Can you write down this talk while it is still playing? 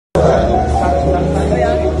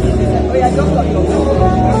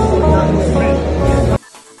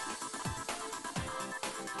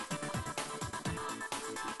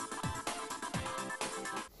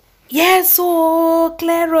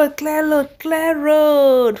clear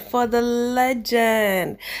road for the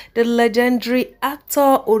legend, the legendary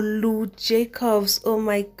actor Olu Jacobs. Oh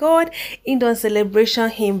my God, in the celebration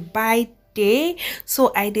him birthday.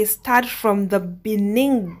 So I did start from the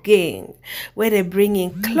Benin gang, where they bring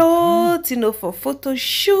in clothes, for photo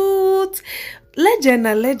shoot. Legend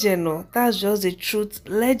a legend, no, that's just the truth.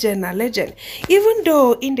 Legend a legend. Even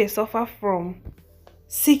though in they suffer from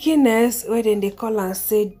sickness, where then they call and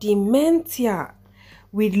say dementia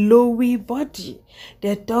with lowy body,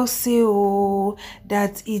 they don't say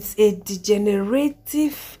that it's a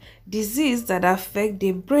degenerative disease that affect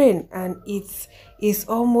the brain, and it's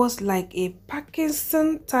almost like a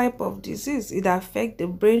Parkinson type of disease. It affects the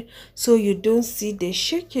brain, so you don't see the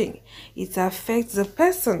shaking. It affects the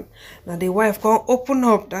person. Now the wife can't open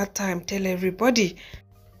up that time, tell everybody,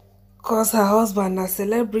 cause her husband a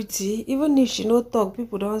celebrity. Even if she no talk,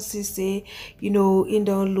 people don't see say, in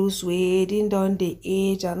don't lose weight, in don't the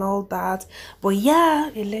age and all that. But yeah,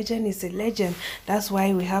 a legend is a legend. That's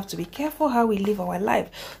why we have to be careful how we live our life,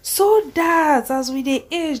 so that as we the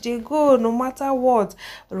age they go, no matter what,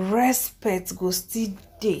 respect go still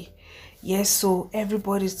dey. Yes, so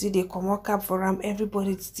everybody still they come up for him,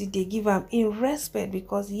 everybody still they give him in respect,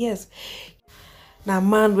 because yes, now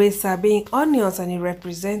man wey sabi onions and he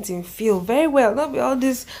represents him feel very well. Not be all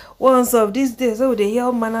these ones of these days, they hear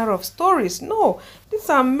all manner of stories. No, these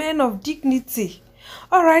are men of dignity.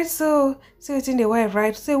 All right, so it's in the wife,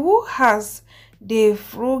 right? Say, who has the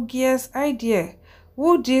froggiest idea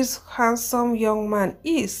who this handsome young man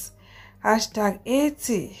is? Hashtag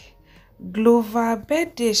 80 Glover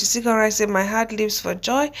birthday. She still gonna say, my heart lives for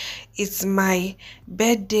joy. It's my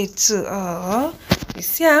birthday too.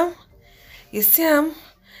 You see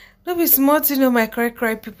no be smart, my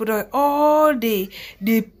cry people. That all the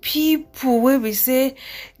people where we say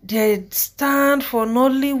they stand for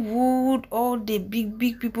Nollywood, all the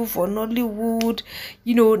big people for Nollywood,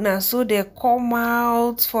 now so they come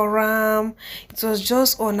out for it was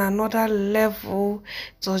just on another level.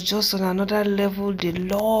 It was just on another level. The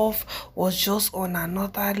love was just on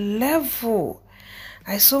another level.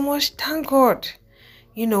 I so much thank God.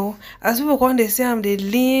 As people come, they say I'm the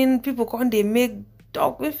lean, people come, they make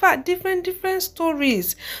talk. In fact, different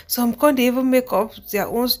stories. Some come, they even make up their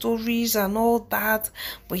own stories and all that.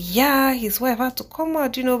 But yeah, his wife had to come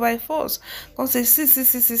out, by force. Come say,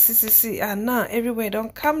 see, and now everywhere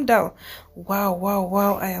don't calm down.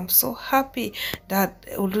 Wow. I am so happy that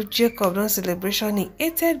Olu Jacob done celebration in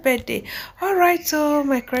 80th birthday. All right, so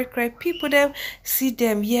my cry people, them see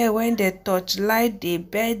them here when they touch light the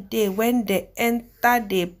birthday, when they enter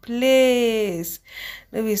the place.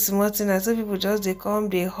 Maybe small thing, so people just they come,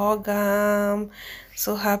 they hug him.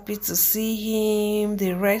 So happy to see him,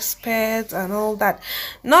 the respect and all that.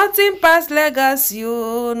 Nothing past legacy,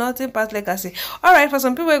 nothing past legacy. All right, for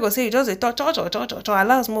some people, go say you just a talk,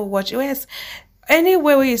 allow us more watch. Yes,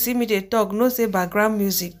 anywhere where you see me they talk, no say background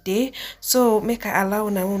music day. So make I allow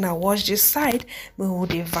una watch this side. Me who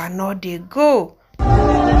they vanor they go.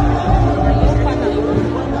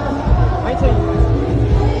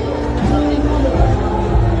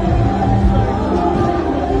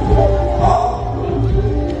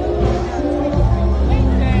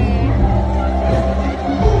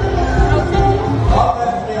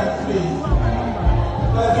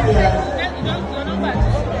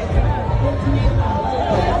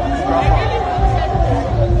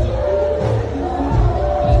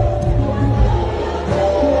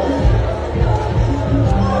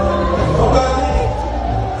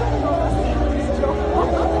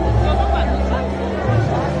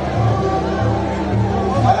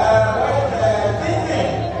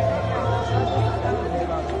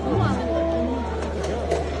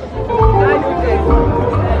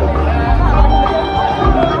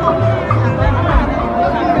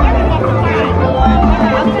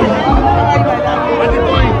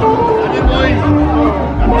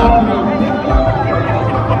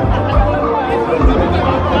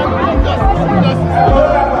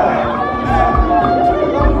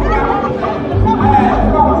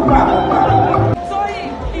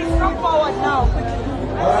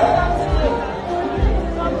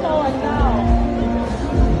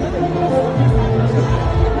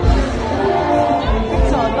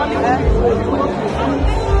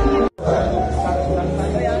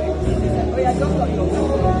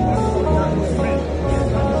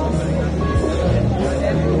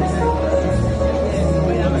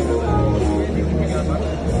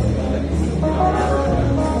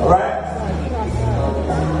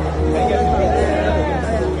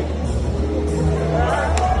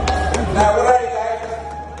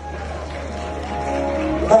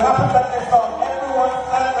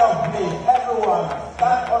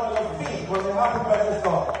 happy birthday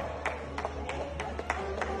song.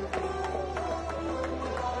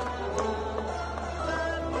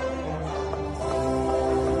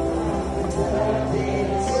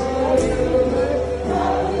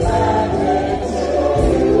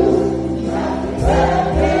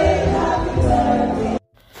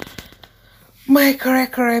 My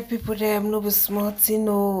correct people them no be smart, you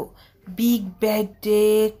know. Big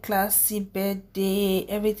birthday, classy birthday,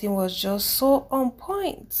 everything was just so on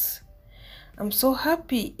point. I'm so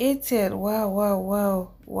happy. ATL,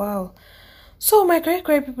 wow. So my great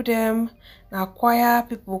people them now choir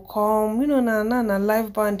people come, you know, na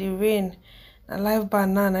live band the rain. Na live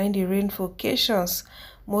band na in the rain for occasions.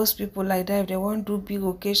 Most people like that if they want to do big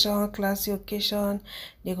occasion, classy occasion,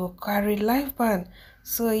 they go carry live band.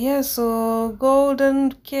 So yes, so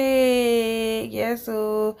golden cake, yes,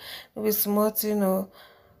 so with smart, you know,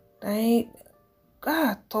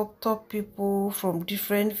 top people from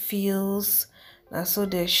different fields. Now so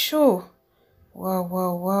they show.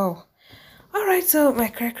 Wow. All right, so my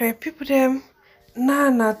crack people them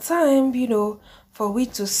now time, you know, for we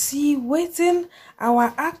to see waiting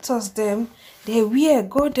our actors them they wear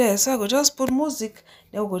go there. So I go just put music,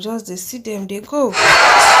 then we go just they see them they go.